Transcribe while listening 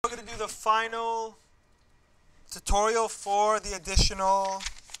the final tutorial for the additional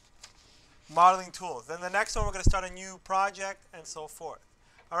modeling tools. Then the next one, we're going to start a new project and so forth.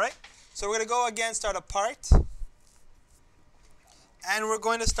 All right? So we're going to go again, start a part. And we're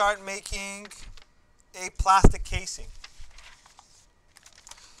going to start making a plastic casing.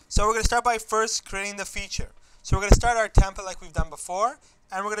 So we're going to start by first creating the feature. So we're going to start our template like we've done before.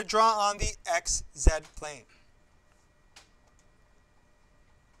 And we're going to draw on the XZ plane.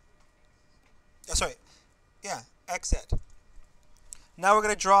 Oh, sorry. Yeah, XZ. Now we're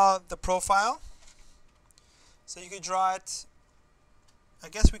going to draw the profile. So you could draw it. I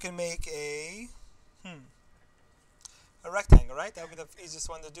guess we can make a rectangle, right? That would be the easiest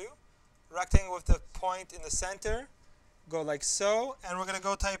one to do. Rectangle with the point in the center. Go like so. And we're going to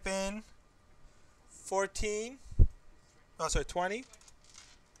go type in 20,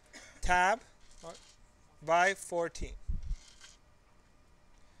 tab by 14.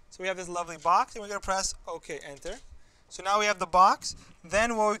 So we have this lovely box, and we're going to press OK, enter. So now we have the box.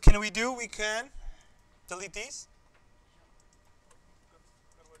 Then what can we do? We can delete these.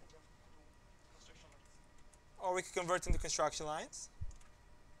 Or we can convert them to construction lines,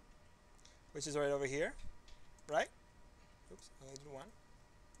 which is right over here, right? Oops, I only did one.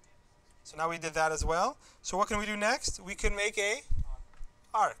 So now we did that as well. So what can we do next? We can make a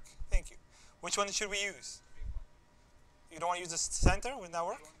arc. Thank you. Which one should we use? You don't want to use the center? Wouldn't that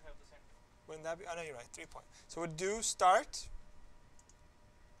work? Wouldn't that be? Oh, no, you're right. 3 point. So we'll do start,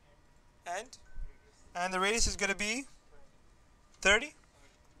 end, and the radius is going to be 30.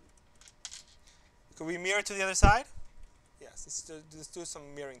 Could we mirror to the other side? Yes. Let's do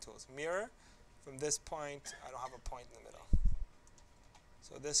some mirroring tools. Mirror from this point. I don't have a point in the middle.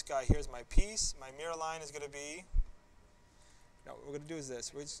 So this guy, here's my piece. My mirror line is going to be. No, what we're going to do is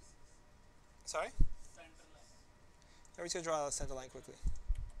this. Sorry? Center line. We're just going to draw a center line quickly.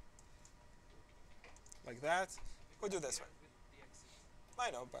 Like that. We'll do this one.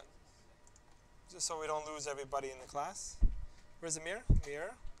 I know, but just so we don't lose everybody in the class. Where's the mirror?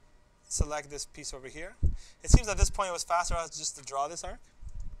 Mirror. Select this piece over here. It seems at this point it was faster just to draw this arc.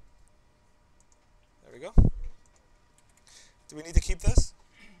 There we go. Do we need to keep this?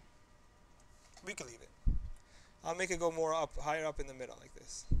 We can leave it. I'll make it go more up, higher up in the middle like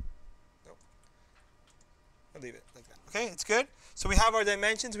this. Nope. I'll leave it like that. Okay, it's good. So we have our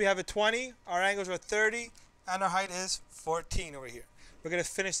dimensions. We have a 20. Our angles are 30. And our height is 14 over here. We're going to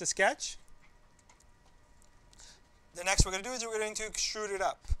finish the sketch. The next we're going to do is we're going to extrude it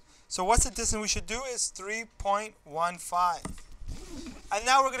up. So what's the distance we should do is 3.15. And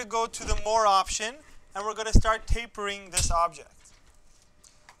now we're going to go to the more option, and we're going to start tapering this object.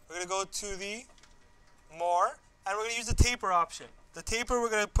 We're going to go to the more, and we're going to use the taper option. The taper, we're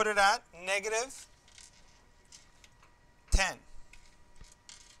going to put it at -10.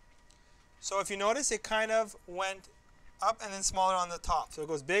 So if you notice, it kind of went up and then smaller on the top. So it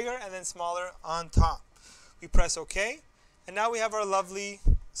goes bigger and then smaller on top. We press OK, and now we have our lovely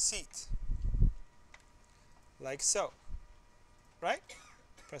seat, like so, right?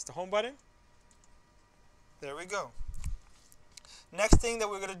 Press the home button. There we go. Next thing that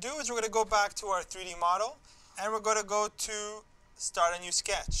we're going to do is we're going to go back to our 3D model, and we're going to go to start a new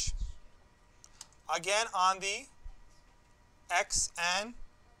sketch. Again on the X and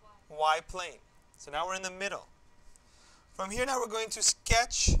Y plane. So now we're in the middle. From here now we're going to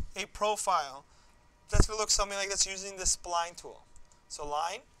sketch a profile that's going to look something like this using the spline tool. So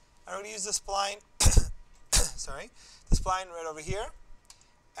line, I'm going to use the spline, sorry, the spline right over here.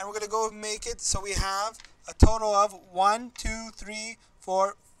 And we're going to go make it so we have a total of 1, 2, 3,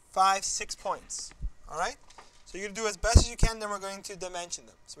 4, 5, 6 points. All right? So you're going to do as best as you can, then we're going to dimension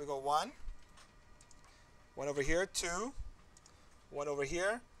them. So we go 1 over here, 2, 1 over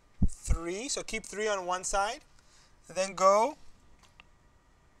here, 3. So keep 3 on one side. And then go,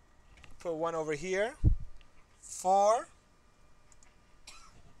 put 1 over here, 4,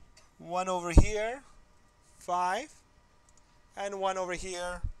 1 over here, 5, and 1 over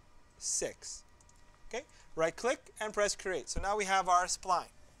here, 6. Okay, right click and press create. So now we have our spline.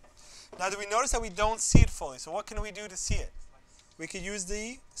 Now do we notice that we don't see it fully? So what can we do to see it? We could use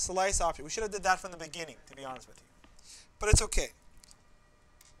the slice option. We should have did that from the beginning, to be honest with you. But it's okay.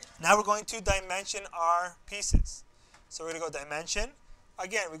 Now we're going to dimension our pieces. So we're going to go dimension.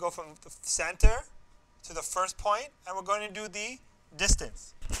 Again, we go from the center to the first point, and we're going to do the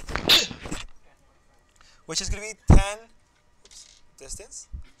distance, which is going to be 10, distance,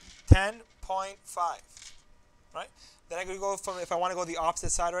 10.5, right? Then I'm going to go from, if I want to go the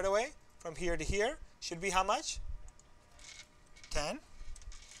opposite side right away, from here to here, should be how much? 10.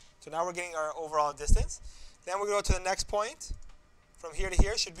 So now we're getting our overall distance. Then we're going to go to the next point. From here to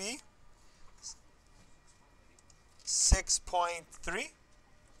here should be 6.3,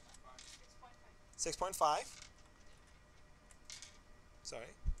 6.5. Sorry.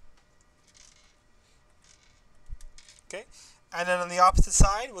 Okay. And then on the opposite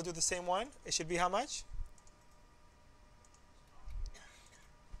side, we'll do the same one. It should be how much?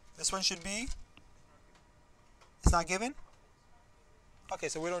 This one should be? It's not given? Okay,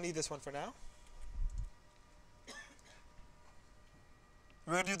 so we don't need this one for now.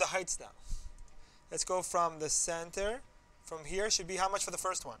 We're going to do the heights now. Let's go from the center. From here should be how much for the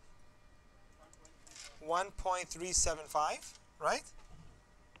first one? 1.375, right?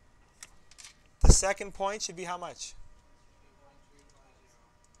 The second point should be how much?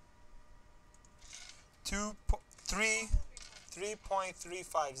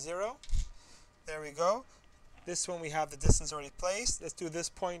 3.350. There we go. This one we have the distance already placed. Let's do this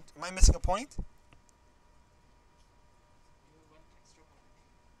point. Am I missing a point?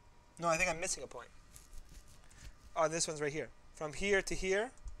 No, I think I'm missing a point. Oh, this one's right here. From here to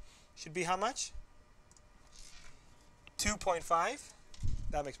here should be how much? 2.5.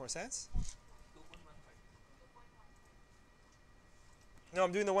 That makes more sense. No,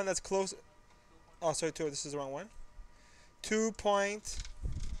 I'm doing the one that's close. Oh, sorry, this is the wrong one. 2 point.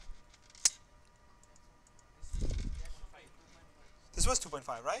 This was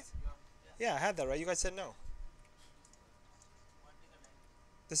 2.5, right? Yeah, I had that right. You guys said no.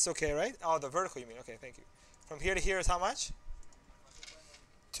 This is okay, right? Oh, the vertical you mean. Okay, thank you. From here to here is how much?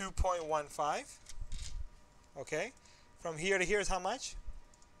 2.15. Okay. From here to here is how much?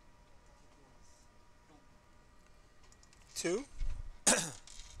 2.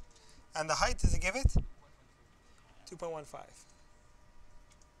 And the height, does it give it? 2.15.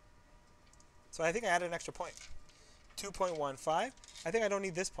 So I think I added an extra point. 2.15. I think I don't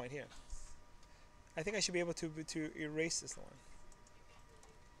need this point here. I think I should be able to erase this one.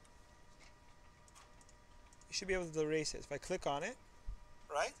 You should be able to erase it. If I click on it,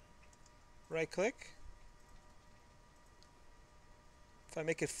 right? Right click. If I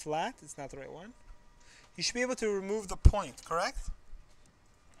make it flat, it's not the right one. You should be able to remove the point, correct?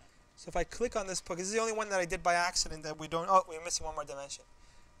 So if I click on this point, this is the only one that I did by accident that we don't, oh, we're missing one more dimension.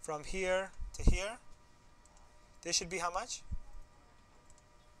 From here to here, this should be how much?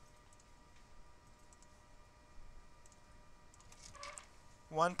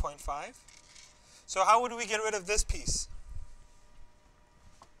 $1.5. So how would we get rid of this piece?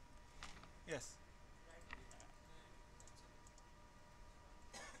 Yes.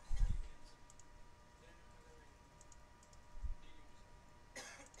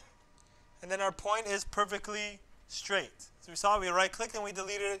 And then our point is perfectly straight. So we saw we right-clicked and we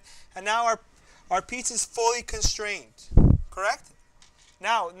deleted it. And now our piece is fully constrained. Correct?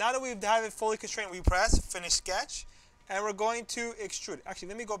 Now that we have it fully constrained, we press Finish Sketch. And we're going to extrude. Actually,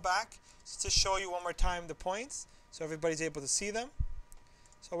 let me go back to show you one more time the points so everybody's able to see them.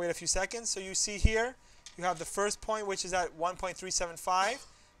 So I'll wait a few seconds. So you see here, you have the first point, which is at 1.375.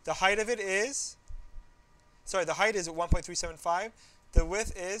 The height of it is, sorry, the height is at 1.375. The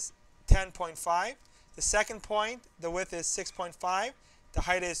width is 10.5. The second point, the width is 6.5. The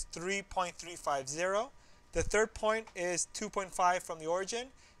height is 3.350. The third point is 2.5 from the origin.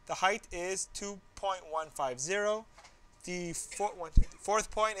 The height is 2.150. The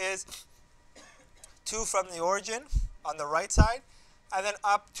fourth point is 2 from the origin on the right side, and then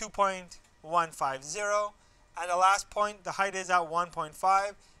up 2.150. And the last point, the height is at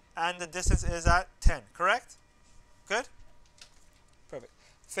 1.5, and the distance is at 10. Correct? Good? Perfect.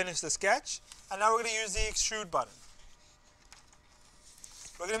 Finish the sketch, and now we're going to use the extrude button.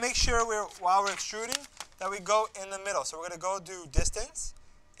 We're going to make sure while we're extruding that we go in the middle. So we're going to go do distance,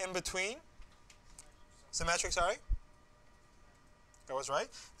 in between, symmetric, sorry. That was right.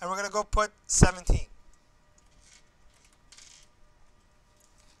 And we're going to go put 17.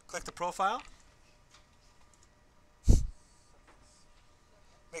 Click the profile.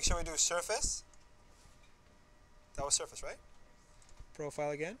 Make sure we do surface. That was surface, right?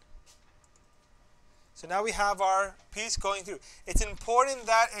 Profile again. So now we have our piece going through. It's important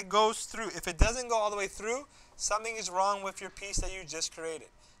that it goes through. If it doesn't go all the way through, something is wrong with your piece that you just created.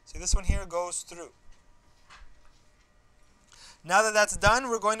 See, this one here goes through. Now that that's done,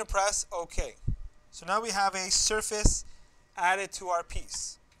 we're going to press OK. So now we have a surface added to our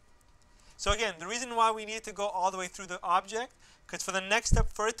piece. So again, the reason why we need to go all the way through the object, because for the next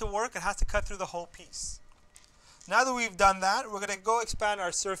step, for it to work, it has to cut through the whole piece. Now that we've done that, we're going to go expand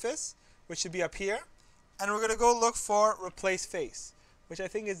our surface, which should be up here. And we're going to go look for Replace Face, which I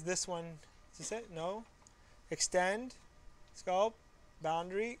think is this one. Is this it? No. Extend, Sculpt,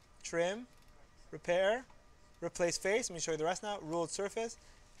 Boundary, Trim, Repair, Replace Face. Let me show you the rest now. Ruled Surface,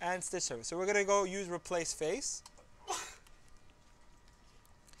 and Stitch Surface. So we're going to go use Replace Face.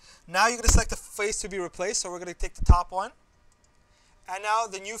 Now you're going to select the face to be replaced, so we're going to take the top one. And now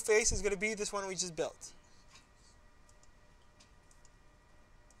the new face is going to be this one we just built.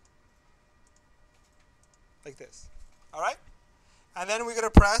 Like this. Alright? And then we're going to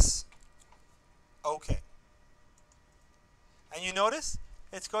press OK. And you notice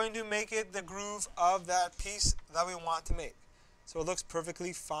it's going to make it the groove of that piece that we want to make. So it looks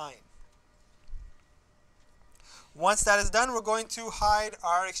perfectly fine. Once that is done, we're going to hide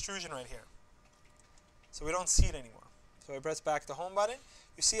our extrusion right here, so we don't see it anymore. So I press back the home button.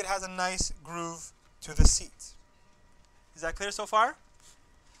 You see it has a nice groove to the seat. Is that clear so far?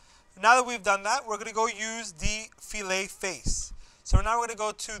 Now that we've done that, we're going to go use the fillet face. So now we're going to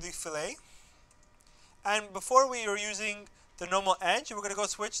go to the fillet. And before we were using the normal edge, we're going to go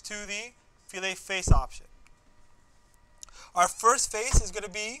switch to the fillet face option. Our first face is going to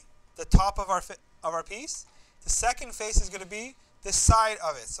be the top of our piece. The second face is going to be the side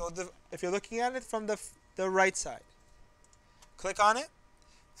of it. So if you're looking at it from the right side, click on it.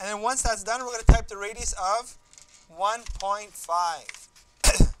 And then once that's done, we're going to type the radius of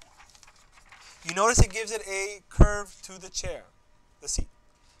 1.5. You notice it gives it a curve to the chair, the seat.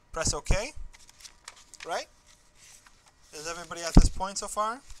 Press OK. Right? Is everybody at this point so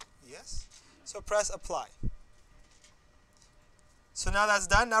far? Yes. So press apply. So now that's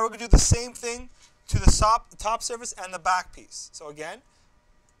done. Now we're going to do the same thing to the top surface and the back piece. So again,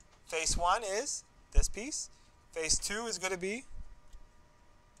 face 1 is this piece. Face 2 is going to be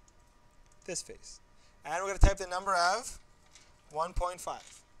this face. And we're going to type the number of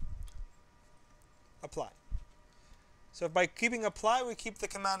 1.5. Apply. So by keeping apply, we keep the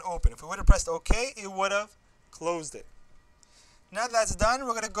command open. If we would have pressed OK, it would have closed it. Now that that's done,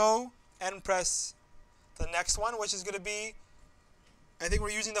 we're going to go and press the next one, which is going to be, I think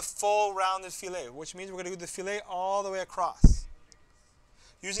we're using the full rounded fillet, which means we're going to do the fillet all the way across.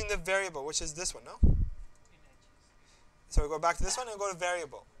 Using the variable, which is this one, no? So we go back to this one and go to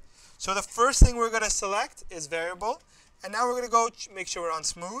variable. So the first thing we're going to select is variable. And now we're going to go make sure we're on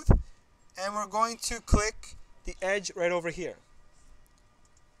smooth. And we're going to click the edge right over here.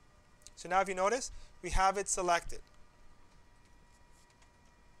 So now if you notice, we have it selected.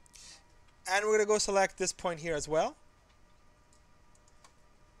 And we're going to go select this point here as well.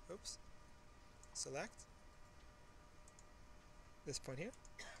 Oops. Select this point here.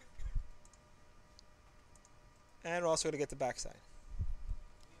 And we're also going to get the back side.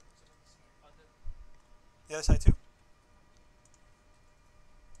 The other side too?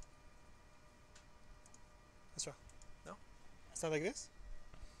 What's wrong? No? It's not like this?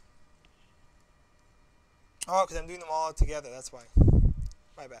 Oh, because I'm doing them all together. That's why.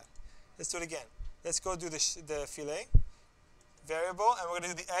 My bad. Let's do it again. Let's go do the fillet. Variable, and we're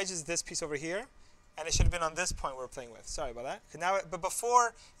going to do the edge is this piece over here, and it should have been on this point we're playing with. Sorry about that. But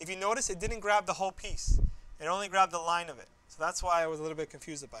before, if you notice, it didn't grab the whole piece. It only grabbed the line of it. So that's why I was a little bit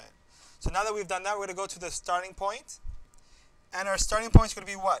confused by it. So now that we've done that, we're going to go to the starting point. And our starting point is going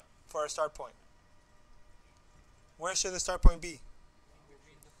to be what for our start point? Where should the start point be?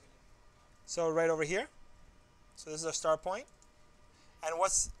 So right over here. So this is our start point. And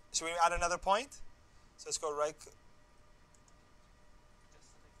should we add another point? So let's go right.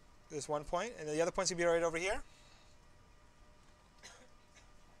 There's one point, and the other point's going to be right over here.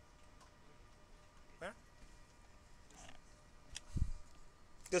 Where?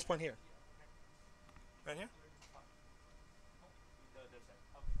 This point here. Right here?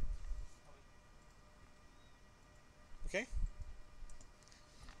 Okay.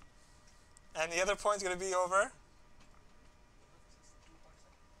 And the other point's going to be over.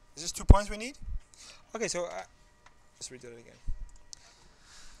 Is this 2 points we need? Okay, so let's redo it again.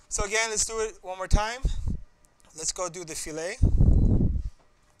 So again, let's do it one more time. Let's go do the fillet.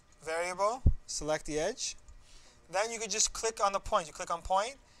 Variable, select the edge. Then you can just click on the point. You click on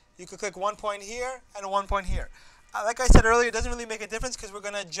point. You could click 1 point here and 1 point here. Like I said earlier, it doesn't really make a difference because we're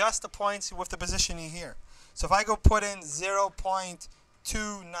going to adjust the points with the positioning here. So if I go put in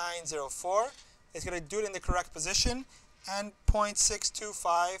 0.2904, it's going to do it in the correct position, and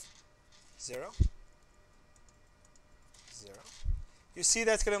 0.6250. You see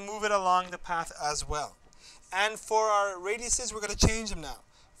that's going to move it along the path as well. And for our radiuses, we're going to change them now.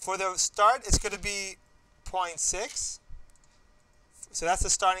 For the start, it's going to be 0.6. So that's the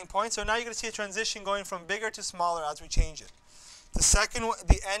starting point. So now you're going to see a transition going from bigger to smaller as we change it. The second one,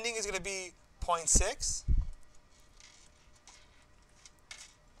 the ending is going to be 0.6.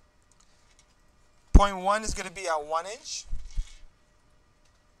 0.1 is going to be at 1 inch.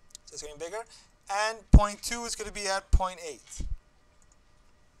 So it's getting bigger. And 0.2 is going to be at 0.8.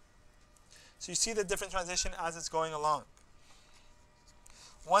 So you see the different transition as it's going along.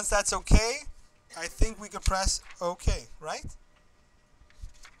 Once that's okay, I think we could press OK, right?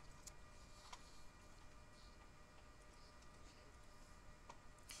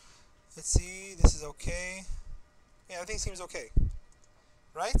 Let's see, this is okay. Yeah, everything seems okay,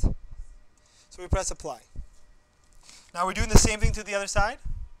 right? So we press apply. Now we're doing the same thing to the other side?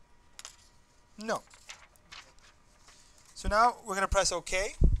 No. So now we're going to press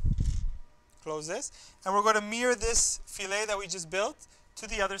OK, close this, and we're going to mirror this fillet that we just built to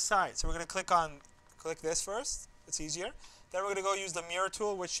the other side. So we're going to click this first, it's easier. Then we're going to go use the mirror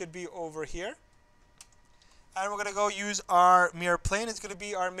tool, which should be over here. And we're going to go use our mirror plane. It's going to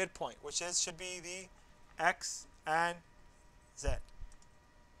be our midpoint, which should be the X and Z.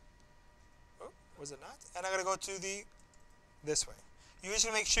 Oh, was it not? And I'm going to go to this way. You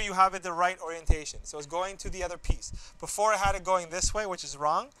usually make sure you have it the right orientation. So it's going to the other piece. Before I had it going this way, which is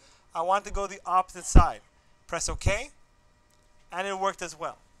wrong. I want to go the opposite side. Press OK, and it worked as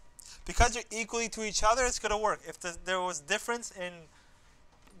well. Because they're equally to each other, it's going to work. If there was difference in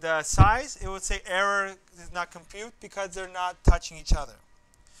the size, it would say error does not compute because they're not touching each other.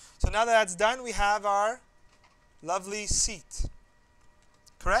 So now that that's done, we have our lovely seat.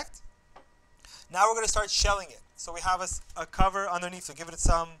 Correct? Now we're going to start shelling it. So we have a cover underneath, so give it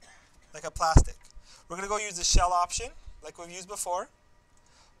some, like a plastic. We're going to go use the shell option, like we've used before.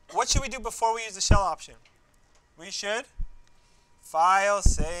 What should we do before we use the shell option? We should file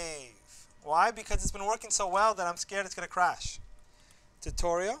save. Why? Because it's been working so well that I'm scared it's going to crash.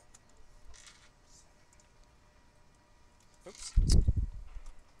 Tutorial. Oops.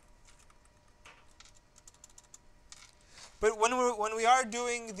 But when we are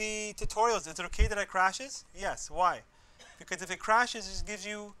doing the tutorials, is it okay that it crashes? Yes. Why? Because if it crashes, it just gives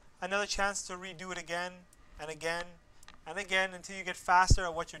you another chance to redo it again and again and again until you get faster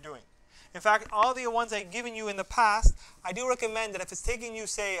at what you're doing. In fact, all the ones I've given you in the past, I do recommend that if it's taking you,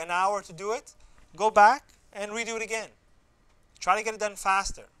 say, an hour to do it, go back and redo it again. Try to get it done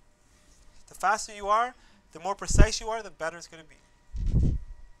faster. The faster you are, the more precise you are, the better it's going to be.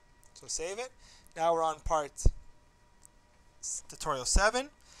 So save it. Now we're on part tutorial 7.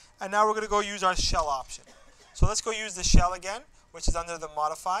 And now we're going to go use our shell option. So let's go use the shell again, which is under the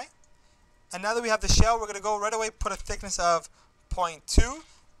modify. And now that we have the shell, we're going to go right away put a thickness of 0.2.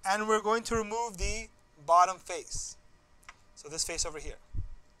 And we're going to remove the bottom face. So this face over here.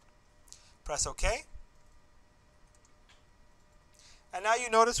 Press OK. And now you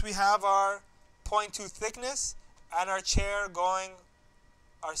notice we have our 0.2 thickness and our chair going,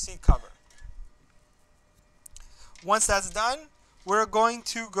 our seat cover. Once that's done, we're going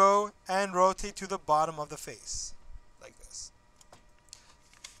to go and rotate to the bottom of the face, like this.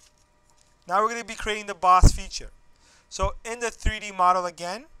 Now we're going to be creating the boss feature. So in the 3D model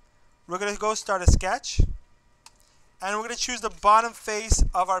again, we're going to go start a sketch. And we're going to choose the bottom face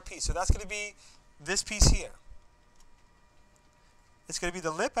of our piece. So that's going to be this piece here. It's going to be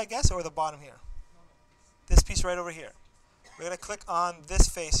the lip, I guess, or the bottom here. This piece right over here. We're going to click on this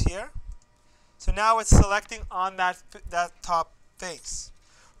face here. So now it's selecting on that top face.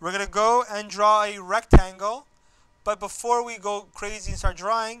 We're going to go and draw a rectangle. But before we go crazy and start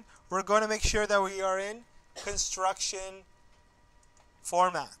drawing, we're going to make sure that we are in construction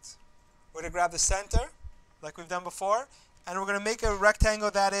format. We're going to grab the center, like we've done before, and we're going to make a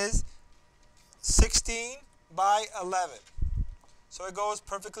rectangle that is 16 by 11. So it goes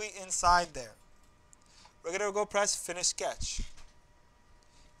perfectly inside there. We're going to go press Finish Sketch.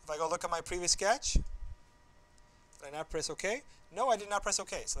 If I go look at my previous sketch, did I not press OK? No, I did not press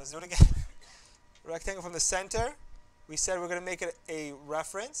OK. So let's do it again. Rectangle from the center. We said we're going to make it a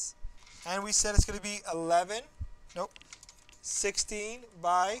reference. And we said it's going to be 16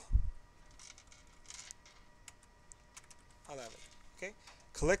 by 11. Okay?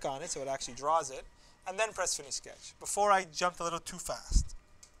 Click on it so it actually draws it. And then press Finish Sketch before I jumped a little too fast.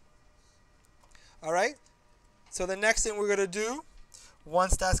 All right? So the next thing we're going to do,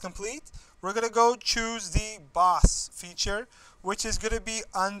 once that's complete, we're going to go choose the boss feature, which is going to be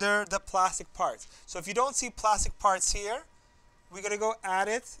under the plastic parts. So if you don't see plastic parts here, we're going to go add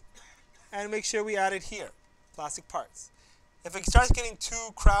it and make sure we add it here, plastic parts. If it starts getting too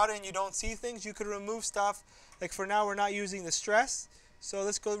crowded and you don't see things, you could remove stuff. Like for now, we're not using the stress. So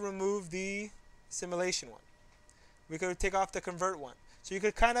let's go remove the simulation one. We could take off the convert one. So you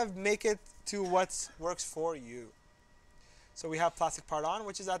could kind of make it to what works for you. So we have plastic part on,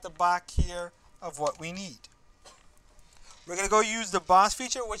 which is at the back here of what we need. We're going to go use the boss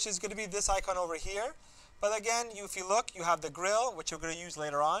feature, which is going to be this icon over here. But again, if you look, you have the grill, which we're going to use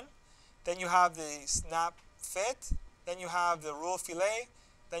later on. Then you have the snap fit. Then you have the rule fillet.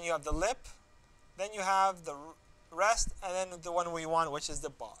 Then you have the lip. Then you have the rest, and then the one we want, which is the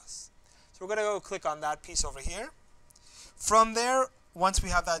boss. So we're going to go click on that piece over here. From there, once we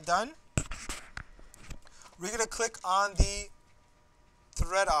have that done, we're going to click on the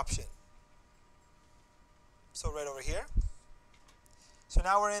thread option. So right over here. So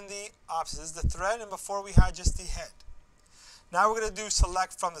now we're in the options. This is the thread, and before we had just the head. Now we're going to do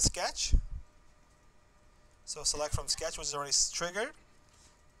select from the sketch. So select from sketch, which is already triggered.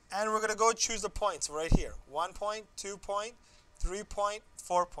 And we're going to go choose the points right here. 1 point, 2 point, 3 point,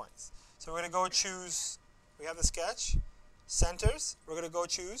 4 points. So we're going to go choose, we have the sketch, centers. We're going to go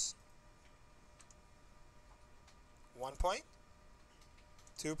choose 1 point,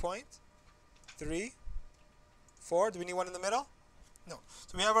 2 point, 3, 4. Do we need one in the middle? No.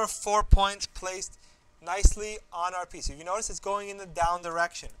 So we have our 4 points placed nicely on our piece. If you notice, it's going in the down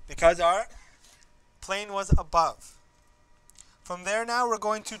direction because our plane was above. From there now, we're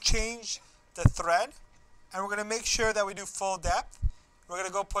going to change the thread, and we're going to make sure that we do full depth. We're going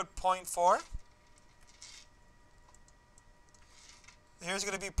to go put 0.4. Here's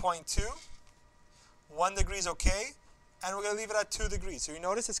going to be 0.2. 1 degree is okay, and we're going to leave it at 2 degrees. So you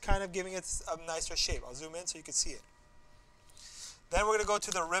notice it's kind of giving it a nicer shape. I'll zoom in so you can see it. Then we're going to go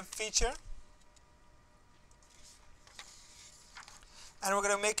to the rib feature. And we're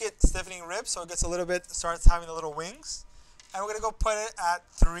going to make it stiffening rib so it gets a little bit, starts having the little wings. And we're going to go put it at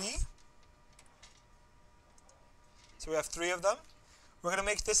 3. So we have 3 of them. We're going to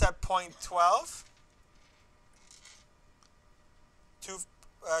make this at 0.12.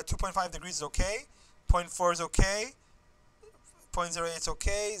 2.5 degrees is okay. 0.4 is okay. 0.08 is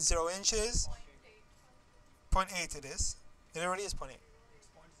okay. 0 inches. 0.8 it is. It already is 0.8.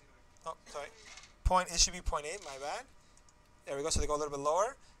 Oh, sorry. It should be 0.8, my bad. There we go, so they go a little bit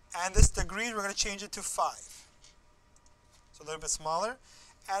lower. And this degree, we're going to change it to 5. So a little bit smaller.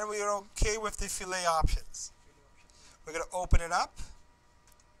 And we are okay with the fillet options. We're going to open it up.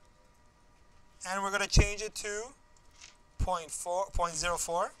 And we're going to change it to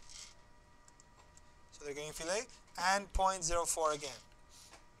 0.04. So they're getting fillet. And 0.04 again.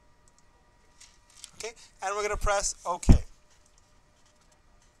 Okay, and we're going to press OK.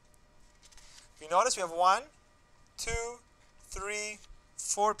 If you notice, we have 1, 2, 3,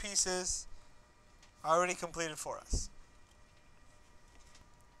 4 pieces already completed for us.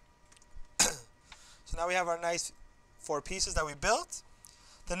 So now we have our nice 4 pieces that we built.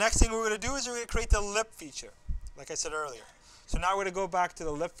 The next thing we're going to do is we're going to create the lip feature, like I said earlier. So now we're going to go back to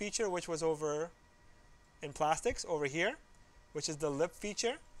the lip feature, which was over in plastics, over here, which is the lip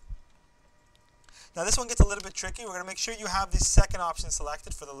feature. Now this one gets a little bit tricky. We're going to make sure you have the second option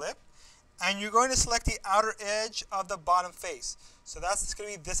selected for the lip. And you're going to select the outer edge of the bottom face. So that's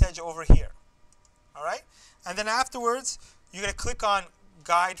going to be this edge over here. All right? And then afterwards, you're going to click on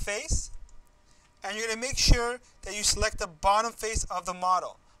Guide Face. And you're going to make sure that you select the bottom face of the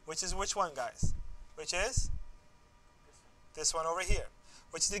model. Which is which one, guys? Which is? This one over here.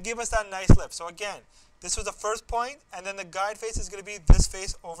 Which is to give us that nice lip. So again, this was the first point. And then the guide face is going to be this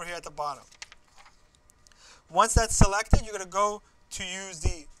face over here at the bottom. Once that's selected, you're going to go to use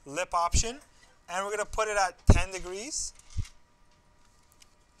the lip option, and we're going to put it at 10 degrees,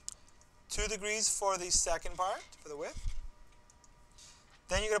 2 degrees for the second part, for the width.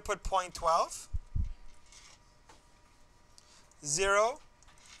 Then you're going to put 0.12, 0,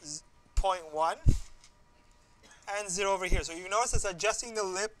 0.1, and 0 over here. So you notice it's adjusting the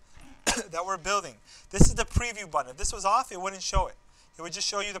lip that we're building. This is the preview button. If this was off, it wouldn't show it. It would just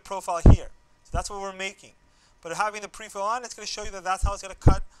show you the profile here. So that's what we're making. But having the prefill on, it's going to show you that that's how it's going to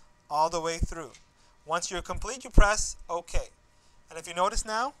cut all the way through. Once you're complete, you press OK. And if you notice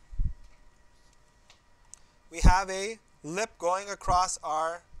now, we have a lip going across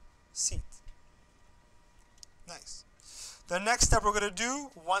our seat. Nice. The next step we're going to do,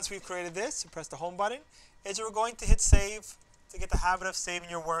 once we've created this, press the home button, is we're going to hit save to get the habit of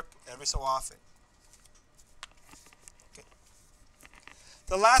saving your work every so often.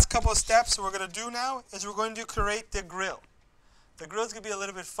 The last couple of steps we're going to do now is we're going to create the grill. The grill is going to be a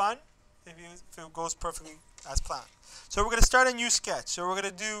little bit fun if it goes perfectly as planned. So we're going to start a new sketch. So we're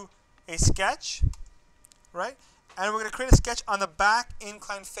going to do a sketch, right? And we're going to create a sketch on the back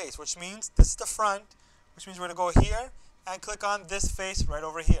inclined face, which means this is the front, which means we're going to go here and click on this face right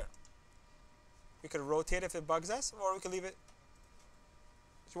over here. We could rotate it if it bugs us, or we could leave it.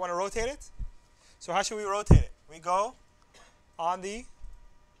 Do you want to rotate it? So how should we rotate it? We go on the...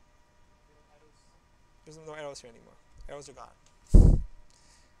 There's no arrows here anymore. Arrows are gone.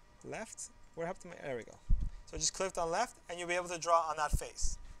 Left. Where happened to my? There we go. So just click on left, and you'll be able to draw on that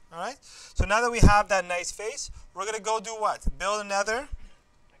face. All right. So now that we have that nice face, we're gonna go do what? Build another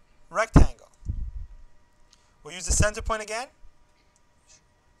rectangle. We'll use the center point again.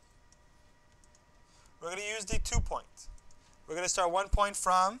 We're going to use the 2 point. We're going to start 1 point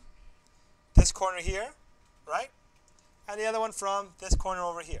from this corner here, right? And the other one from this corner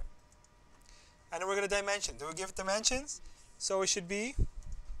over here. And then we're going to dimension. Do we give it dimensions? So it should be,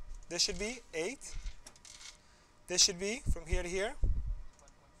 this should be 8. This should be from here to here.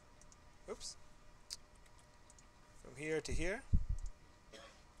 Oops. From here to here.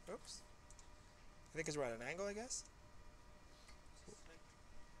 Oops. I think it's right at an angle, I guess.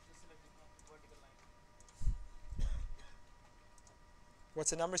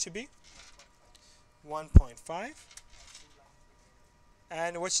 What's the number should be? 1.5.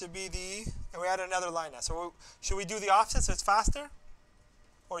 And what should be the, and we add another line now. So should we do the offset so it's faster?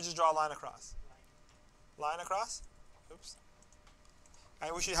 Or just draw a line across? Line across? Oops.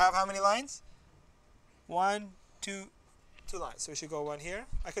 And we should have how many lines? 1, 2 lines. So we should go one here.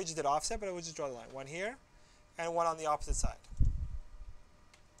 I could just did offset, but I would just draw the line. One here, and one on the opposite side.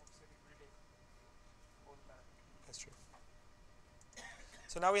 That's true.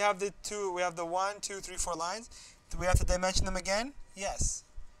 So now we have the two. We have the 1, 2, 3, 4 lines. Do we have to dimension them again? Yes.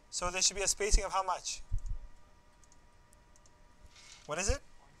 So there should be a spacing of how much? What is it?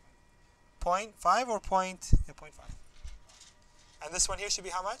 0.5 or point? Yeah, 0.5. And this one here should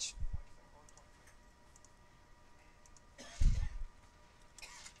be how much?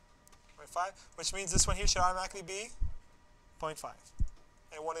 0.5, which means this one here should automatically be 0.5.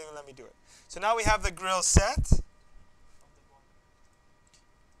 And it won't even let me do it. So now we have the grill set.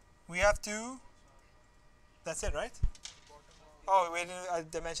 We have to, that's it, right? Oh, we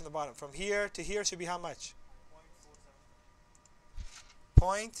didn't dimension the bottom. From here to here should be how much?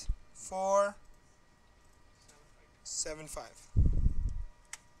 0.475.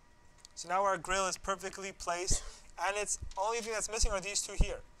 So now our grill is perfectly placed, and it's only thing that's missing are these two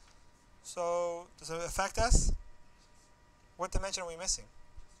here. So does it affect us? What dimension are we missing?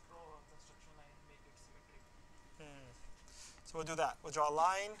 So we'll do that. We'll draw a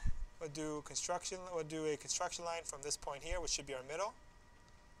line. We'll do construction. We'll do a construction line from this point here, which should be our middle.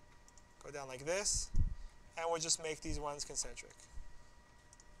 Go down like this, and we'll just make these ones concentric.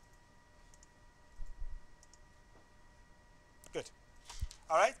 Good.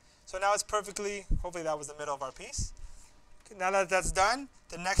 All right. So now it's perfectly. Hopefully that was the middle of our piece. Okay, now that that's done,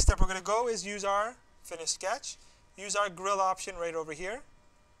 the next step we're going to go is use our finished sketch. Use our grill option right over here.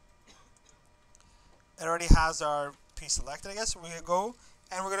 It already has our piece selected, I guess. So we're going to go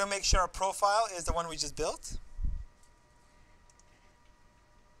and we're going to make sure our profile is the one we just built.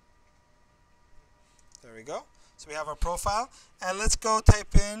 There we go. So we have our profile. And let's go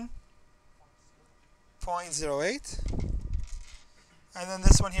type in 0.08. And then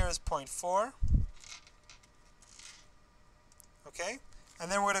this one here is 0.4. Okay. And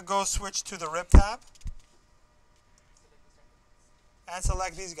then we're going to go switch to the rib tab. And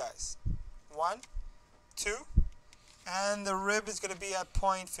select these guys. 1, 2. And the rib is going to be at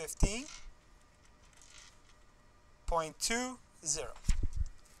 0.15. 0.20.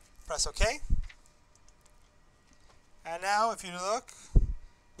 Press OK. And now, if you look,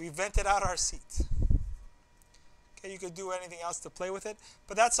 we vented out our seat. Okay, you could do anything else to play with it.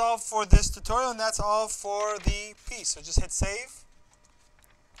 But that's all for this tutorial, and that's all for the piece. So just hit save.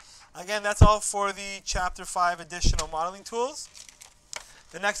 Again, that's all for the Chapter 5 additional modeling tools.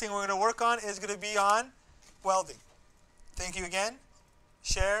 The next thing we're going to work on is going to be on welding. Thank you again.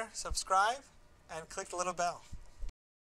 Share, subscribe, and click the little bell.